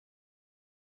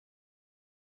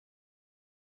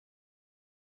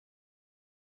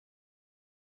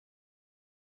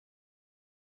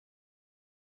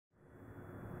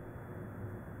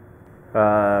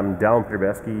Dallon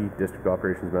Pidwerbesky, District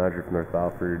Operations Manager for North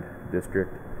Battleford District.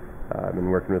 I've been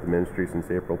working with the ministry since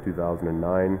April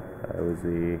 2009. I was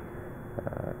a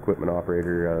equipment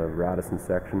operator of Radisson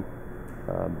section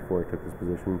before I took this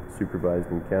position. Supervised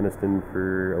in Keniston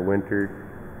for a winter.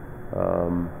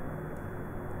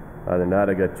 Other than that,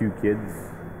 I got two kids.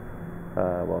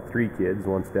 Well, three kids.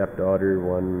 One stepdaughter,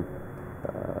 one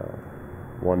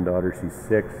daughter, she's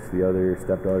 6. The other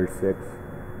stepdaughter's 6.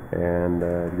 And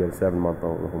you got a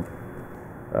 7-month-old at home.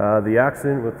 The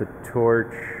accident with the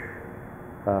torch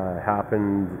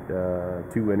happened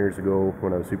 2 winters ago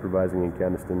when I was supervising in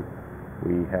Keniston.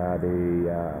 We had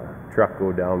a truck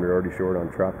go down. We were already short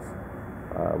on trucks.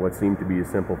 What seemed to be a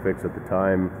simple fix at the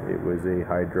time, it was a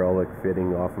hydraulic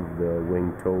fitting off of the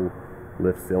wing toe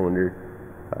lift cylinder.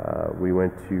 We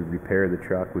went to repair the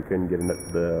truck. We couldn't get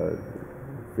the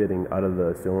fitting out of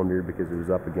the cylinder because it was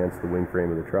up against the wing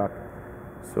frame of the truck.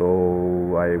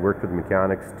 So I worked with the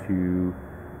mechanics to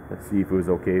see if it was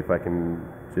okay if I can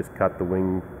just cut the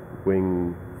wing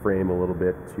frame a little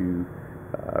bit to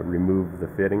remove the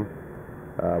fitting.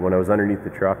 When I was underneath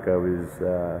the truck, I was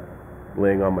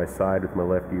laying on my side with my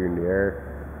left ear in the air.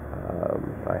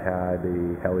 I had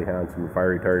a Helly Hansen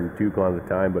fire retardant toque on at the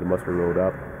time, but it must have rolled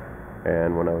up.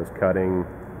 And when I was cutting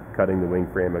the wing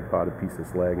frame, I caught a piece of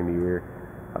slag in the ear.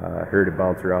 Heard it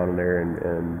bounce around in there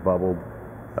and bubbled.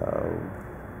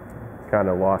 Kind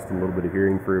of lost a little bit of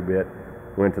hearing for a bit.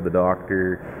 Went to the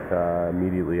doctor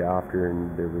immediately after,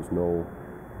 and there was no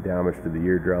damage to the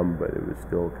eardrum, but it was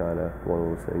still kind of one of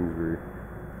those things where,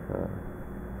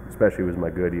 especially with my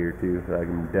good ear too.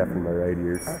 I'm deaf in my right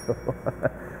ear, so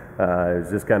it was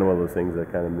just kind of one of those things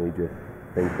that kind of made you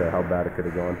think how bad it could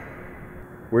have gone.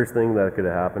 Worst thing that could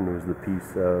have happened was the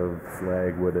piece of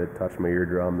slag would have touched my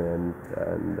eardrum, and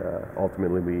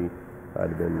ultimately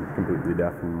I'd have been completely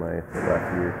deaf in my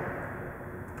left ear.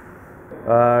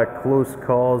 Close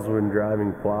calls when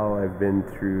driving plow. I've been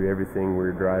through everything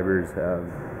where drivers have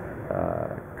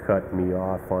cut me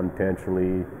off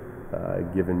unintentionally,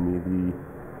 given me the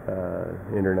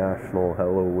international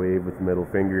hello wave with the middle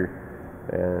finger,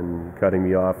 and cutting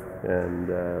me off and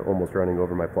almost running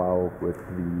over my plow with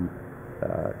the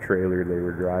trailer they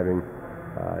were driving.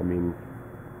 I mean,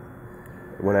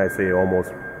 when I say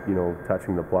almost,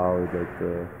 touching the plow, like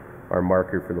our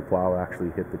marker for the plow actually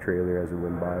hit the trailer as it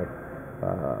went by.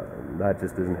 That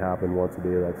just doesn't happen once a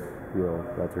day.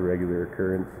 That's a regular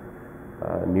occurrence.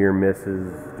 Near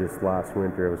misses. Just last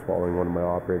winter, I was following one of my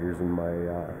operators in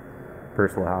my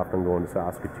personal half-ton going to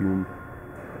Saskatoon,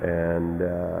 and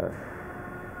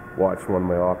watched one of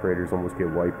my operators almost get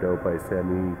wiped out by a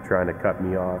semi trying to cut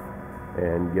me off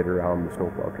and get around the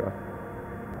snowplow truck.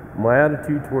 My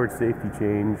attitude towards safety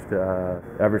changed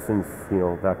ever since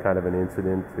that kind of an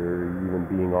incident, or even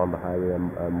being on the highway.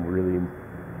 I'm really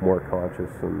more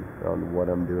conscious on what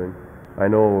I'm doing. I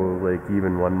know,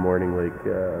 even one morning,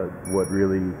 what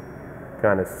really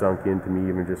kind of sunk into me,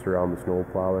 even just around the snow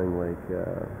plowing, I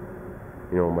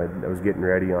was getting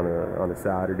ready on a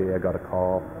Saturday. I got a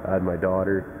call. I had my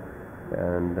daughter,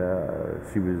 and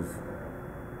she was,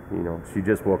 she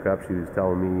just woke up. She was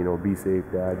telling me, be safe,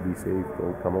 Dad, be safe,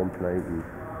 don't come home tonight. And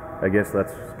I guess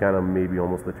that's kind of maybe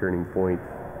almost the turning point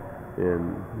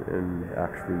in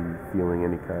actually feeling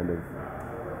any kind of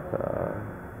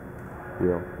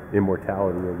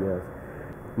immortality, I guess.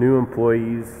 New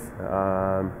employees,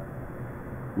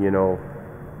 you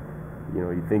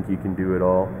think you can do it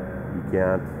all. You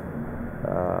can't.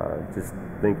 Just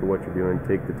think of what you're doing.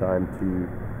 Take the time to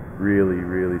really,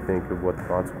 really think of what the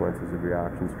consequences of your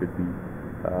actions could be.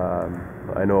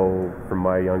 I know from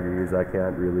my younger years, I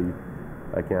can't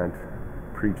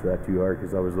preach that too hard,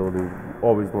 because I was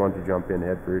always the one to jump in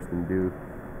head first and do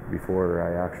before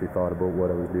I actually thought about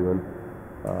what I was doing.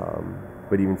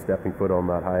 But even stepping foot on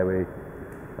that highway,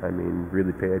 I mean,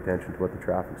 really pay attention to what the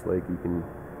traffic's like. You can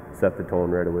set the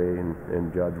tone right away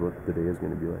and judge what the day is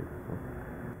going to be like. So.